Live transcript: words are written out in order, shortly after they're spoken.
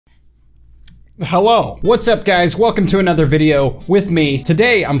Hello. What's up, guys? Welcome to another video with me.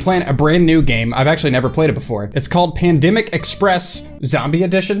 Today, I'm playing a brand new game. I've actually never played it before. It's called Pandemic Express Zombie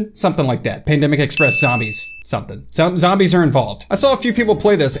Edition? Something like that. Pandemic Express Zombies. Something. Zombies are involved. I saw a few people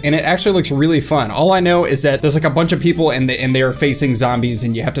play this, and it actually looks really fun. All I know is that there's like a bunch of people, and they're facing zombies,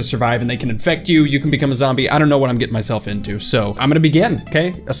 and you have to survive, and they can infect you. You can become a zombie. I don't know what I'm getting myself into, so I'm gonna begin,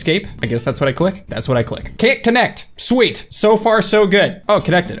 okay? Escape. I guess that's what I click. That's what I click. Can't connect. Sweet. So far, so good. Oh,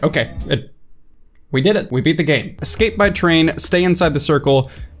 connected. Okay. We did it. We beat the game. Escape by train, stay inside the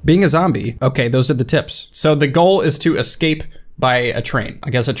circle, being a zombie. Okay, those are the tips. So the goal is to escape by a train. I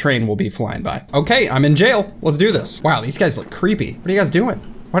guess a train will be flying by. Okay, I'm in jail. Let's do this. Wow, these guys look creepy. What are you guys doing?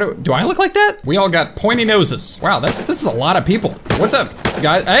 What do I look like that? We all got pointy noses. Wow, this is a lot of people. What's up,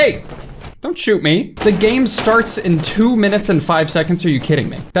 guys? Hey! Don't shoot me. The game starts in 2 minutes and 5 seconds. Are you kidding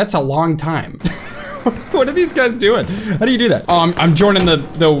me? That's a long time. What are these guys doing? How do you do that? Oh, I'm joining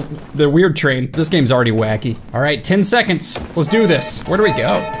the weird train. This game's already wacky. All right, 10 seconds. Let's do this. Where do we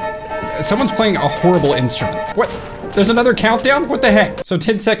go? Someone's playing a horrible instrument. What? There's another countdown? What the heck? So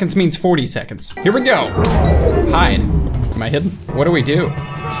 10 seconds means 40 seconds. Here we go. Hide. Am I hidden? What do we do?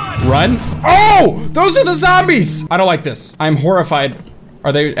 Run? Oh, those are the zombies. I don't like this. I'm horrified.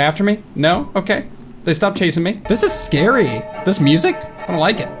 Are they after me? No? Okay. They stopped chasing me. This is scary. This music? I don't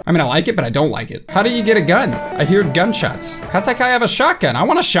like it. I mean, I like it, but I don't like it. How do you get a gun? I hear gunshots. How's that guy have a shotgun? I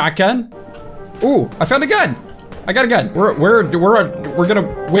want a shotgun. Ooh, I found a gun. I got a gun. We're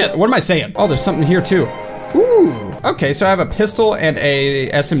gonna win. What am I saying? Oh, there's something here too. Ooh. Okay, so I have a pistol and a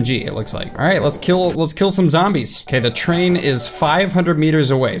SMG, it looks like. All right, let's kill some zombies. Okay, the train is 500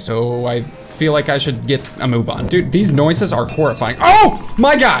 meters away, so I feel like I should get a move on. Dude, these noises are horrifying. Oh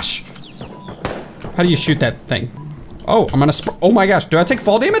my gosh! How do you shoot that thing? Oh, I'm gonna oh my gosh, do I take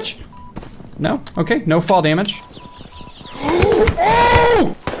fall damage? No, okay, no fall damage.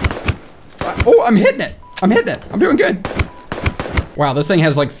 Oh! Oh, I'm hitting it. I'm doing good. Wow, this thing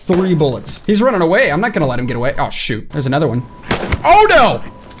has like 3 bullets. He's running away. I'm not gonna let him get away. Oh shoot, there's another one. Oh no!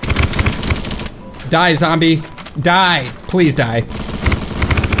 Die, zombie. Die, please die.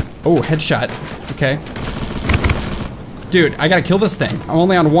 Oh, headshot, okay. Dude, I gotta kill this thing. I'm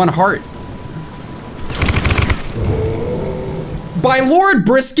only on 1 heart. By Lord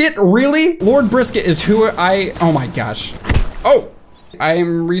Brisket, really? Lord Brisket is who oh my gosh. Oh, I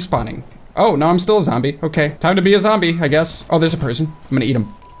am respawning. Oh, no, I'm still a zombie. Okay, time to be a zombie, I guess. Oh, there's a person. I'm gonna eat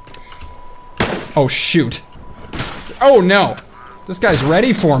him. Oh, shoot. Oh, no. This guy's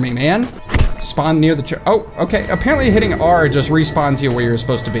ready for me, man. Spawn near the oh, okay. Apparently hitting R just respawns you where you're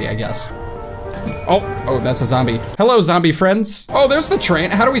supposed to be, I guess. Oh, that's a zombie. Hello, zombie friends. Oh, there's the train.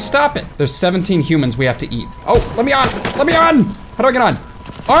 How do we stop it? There's 17 humans we have to eat. Oh, let me on. Let me on. How do I get on?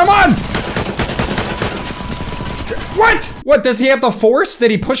 Oh, I'm on. What? What, does he have the force? Did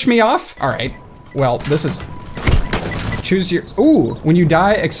he push me off? All right, well, this is, choose your, ooh, when you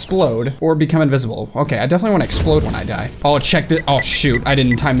die, explode or become invisible. Okay, I definitely want to explode when I die. Oh, check this, oh shoot, I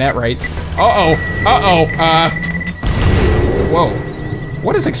didn't time that right. Whoa.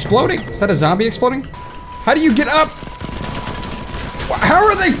 What is exploding? Is that a zombie exploding? How do you get up? How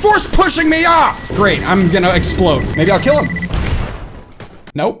are they force pushing me off? Great, I'm gonna explode. Maybe I'll kill him.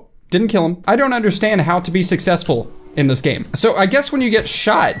 Nope, didn't kill him. I don't understand how to be successful in this game. So I guess when you get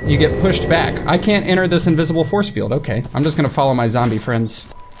shot, you get pushed back. I can't enter this invisible force field. Okay, I'm just gonna follow my zombie friends.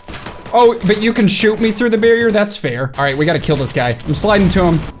 Oh, but you can shoot me through the barrier? That's fair. All right, we gotta kill this guy. I'm sliding to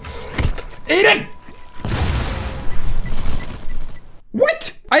him. Eat it!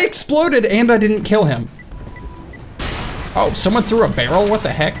 What? I exploded and I didn't kill him. Oh, someone threw a barrel? What the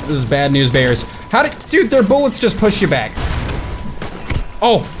heck? This is bad news bears. Dude, their bullets just push you back.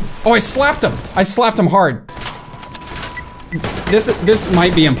 Oh, I slapped him. I slapped him hard. This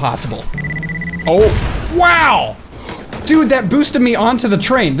might be impossible. Oh, wow. Dude, that boosted me onto the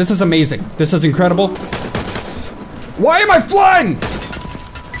train. This is amazing. This is incredible. Why am I flying?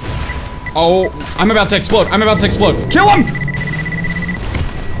 Oh, I'm about to explode. I'm about to explode. Kill him!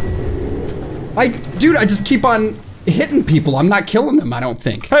 Dude, I just keep on hitting people. I'm not killing them, I don't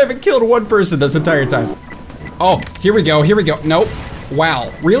think. I haven't killed 1 person this entire time. Oh, here we go, Nope.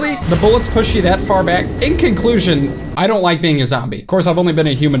 Wow, really? The bullets push you that far back? In conclusion, I don't like being a zombie. Of course, I've only been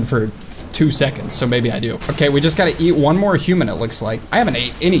a human for 2 seconds, so maybe I do. Okay, we just gotta eat 1 more human, it looks like. I haven't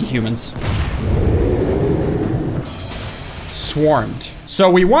ate any humans. Swarmed. So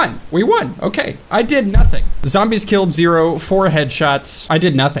we won, okay. I did nothing. Zombies killed 0, 4 headshots. I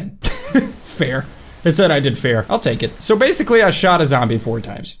did nothing. Fair. It said I did fair, I'll take it. So basically I shot a zombie 4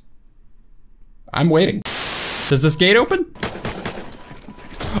 times. I'm waiting. Does this gate open?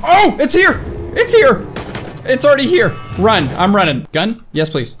 Oh, it's here! It's here! It's already here. Run, I'm running. Gun? Yes,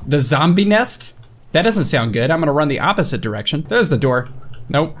 please. The zombie nest? That doesn't sound good. I'm gonna run the opposite direction. There's the door.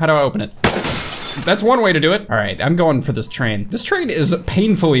 Nope, how do I open it? That's one way to do it. All right, I'm going for this train. This train is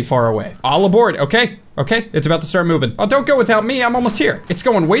painfully far away. All aboard, okay? Okay, it's about to start moving. Oh, don't go without me, I'm almost here. It's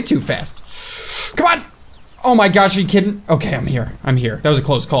going way too fast. Come on! Oh my gosh, are you kidding? Okay, I'm here, I'm here. That was a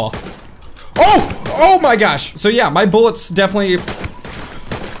close call. Oh! Oh my gosh! So yeah, my bullets definitely...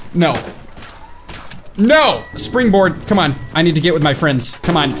 No. No! Springboard, come on. I need to get with my friends.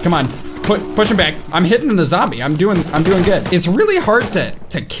 Come on, come on. Push him back. I'm hitting the zombie. I'm doing good. It's really hard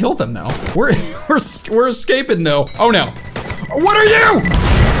to kill them though. We're escaping though. Oh no. What are you?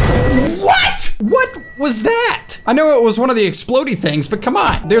 What? What was that? I know it was one of the explodey things, but come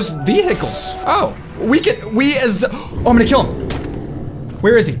on. There's vehicles. Oh, oh, I'm gonna kill him.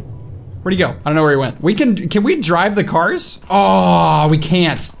 Where is he? Where'd he go? I don't know where he went. Can we drive the cars? Oh, we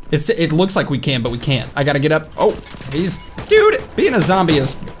can't. It looks like we can, but we can't. I gotta get up. Oh, dude, being a zombie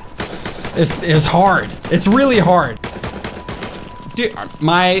is hard. It's really hard. Dude,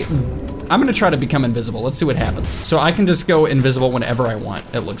 I'm gonna try to become invisible. Let's see what happens. So I can just go invisible whenever I want,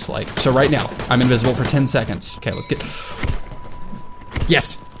 it looks like. So right now, I'm invisible for 10 seconds. Okay, let's get,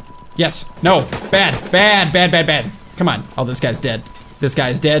 yes, yes, no, bad. Come on, oh, this guy's dead. This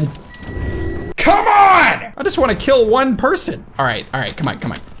guy's dead. Come on! I just wanna kill one person. All right, come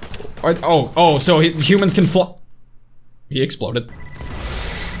on. Oh, so humans can fly. He exploded.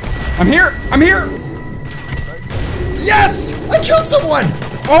 I'm here! Yes! I killed someone!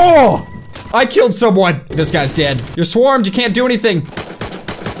 Oh! I killed someone! This guy's dead. You're swarmed, you can't do anything.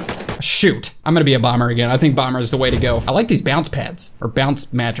 Shoot. I'm gonna be a bomber again. I think bomber is the way to go. I like these bounce pads, or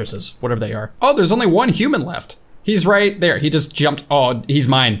bounce mattresses, whatever they are. Oh, there's only one human left. He's right there. He just jumped. Oh, he's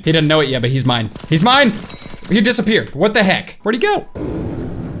mine. He didn't know it yet, but he's mine. He's mine! He disappeared. What the heck? Where'd he go?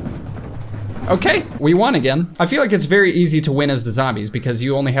 Okay, we won again. I feel like it's very easy to win as the zombies because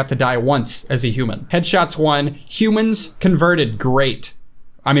you only have to die once as a human. Headshots won, humans converted, great.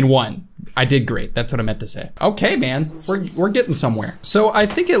 I mean, won. I did great, that's what I meant to say. Okay, man, we're getting somewhere. So I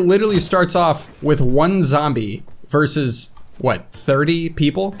think it literally starts off with one zombie versus, what, 30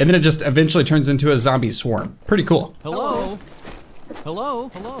 people? And then it just eventually turns into a zombie swarm. Pretty cool. Hello? Hello?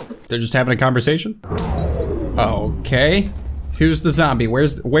 They're just having a conversation? Okay. Who's the zombie?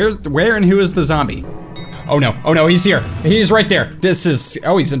 Where and who is the zombie? Oh no, he's here. He's right there.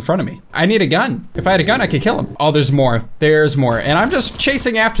 Oh, he's in front of me. I need a gun. If I had a gun, I could kill him. Oh, there's more. And I'm just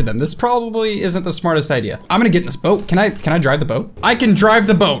chasing after them. This probably isn't the smartest idea. I'm gonna get in this boat. Can I drive the boat? I can drive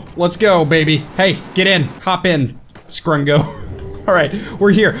the boat. Let's go, baby. Hey, get in, hop in, Scrungo. All right,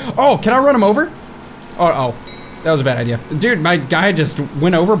 we're here. Oh, can I run him over? Oh. That was a bad idea. Dude, my guy just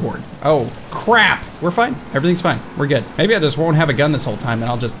went overboard. Oh, crap. We're fine. Everything's fine. We're good. Maybe I just won't have a gun this whole time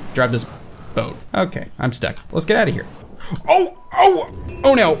and I'll just drive this boat. Okay, I'm stuck. Let's get out of here.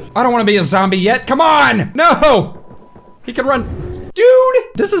 Oh no. I don't want to be a zombie yet. Come on. No. He can run. Dude,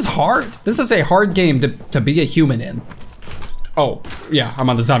 this is hard. This is a hard game to be a human in. Oh, yeah, I'm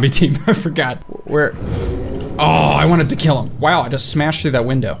on the zombie team. I forgot. Where? Oh, I wanted to kill him. Wow, I just smashed through that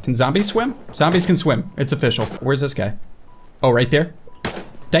window. Can zombies swim? Zombies can swim. It's official. Where's this guy? Oh, right there.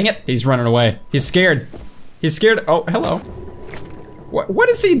 Dang it. He's running away. He's scared. He's scared. Oh, hello. What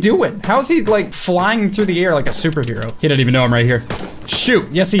is he doing? How's he like flying through the air like a superhero? He doesn't even know I'm right here. Shoot.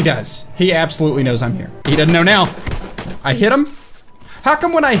 Yes, he does. He absolutely knows I'm here. He doesn't know now. I hit him. How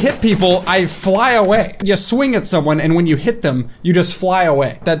come when I hit people, I fly away? You swing at someone and when you hit them, you just fly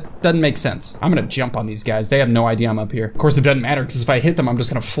away. That doesn't make sense. I'm gonna jump on these guys. They have no idea I'm up here. Of course it doesn't matter because if I hit them, I'm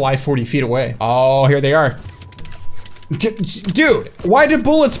just gonna fly 40 feet away. Oh, here they are. Dude, why did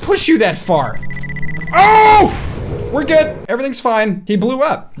bullets push you that far? Oh! We're good. Everything's fine. He blew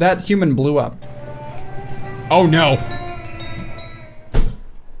up. That human blew up. Oh no.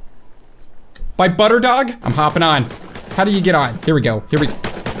 By Butterdog? I'm hopping on. How do you get on? Here we go.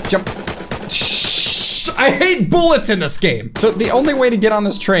 Jump. Shh! I hate bullets in this game. So the only way to get on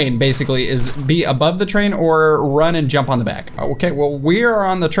this train basically is be above the train or run and jump on the back. Okay, well we are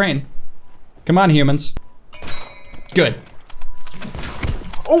on the train. Come on, humans. Good.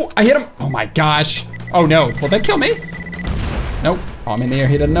 Oh, I hit him. Oh my gosh. Oh no, will that kill me? Nope. Oh, I'm in the air,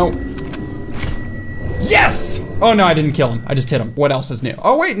 he doesn't know. Yes! Oh no, I didn't kill him. I just hit him. What else is new?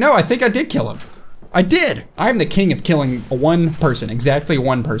 Oh wait, no, I think I did kill him. I did! I'm the king of killing one person, exactly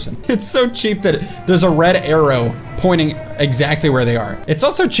one person. It's so cheap that there's a red arrow pointing exactly where they are. It's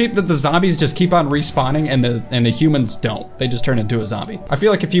also cheap that the zombies just keep on respawning and the humans don't. They just turn into a zombie. I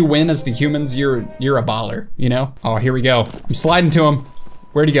feel like if you win as the humans, you're a baller, you know? Oh, here we go. I'm sliding to him.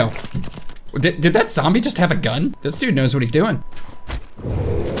 Where'd he go? Did that zombie just have a gun? This dude knows what he's doing.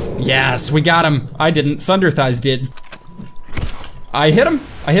 Yes, we got him. I didn't. Thunder Thighs did. I hit him.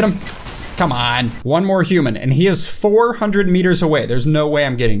 I hit him. Come on. One more human, and he is 400 meters away. There's no way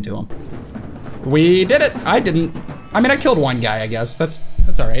I'm getting to him. We did it. I didn't. I mean, I killed one guy, I guess. That's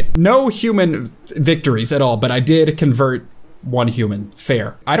all right. No human victories at all, but I did convert one human.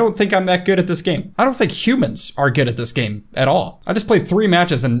 Fair. I don't think I'm that good at this game. I don't think humans are good at this game at all. I just played 3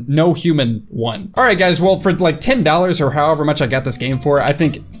 matches and no human won. All right, guys. Well, for like $10 or however much I got this game for, I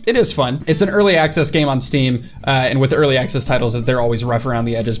think it is fun. It's an early access game on Steam, and with early access titles, they're always rough around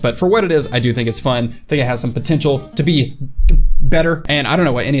the edges. But for what it is, I do think it's fun. I think it has some potential to be better. And I don't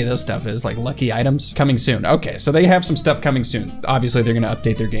know what any of this stuff is, like lucky items coming soon. Okay, so they have some stuff coming soon. Obviously, they're gonna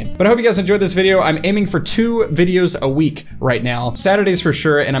update their game. But I hope you guys enjoyed this video. I'm aiming for 2 videos a week right now. Saturdays for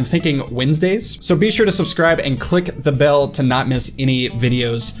sure, and I'm thinking Wednesdays. So be sure to subscribe and click the bell to not miss any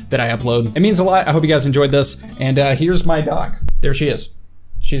videos that I upload. It means a lot. I hope you guys enjoyed this. And here's my dog. There she is.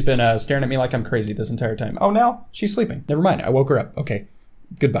 She's been staring at me like I'm crazy this entire time. Oh, now she's sleeping. Never mind, I woke her up. Okay,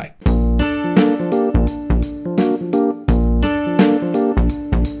 goodbye.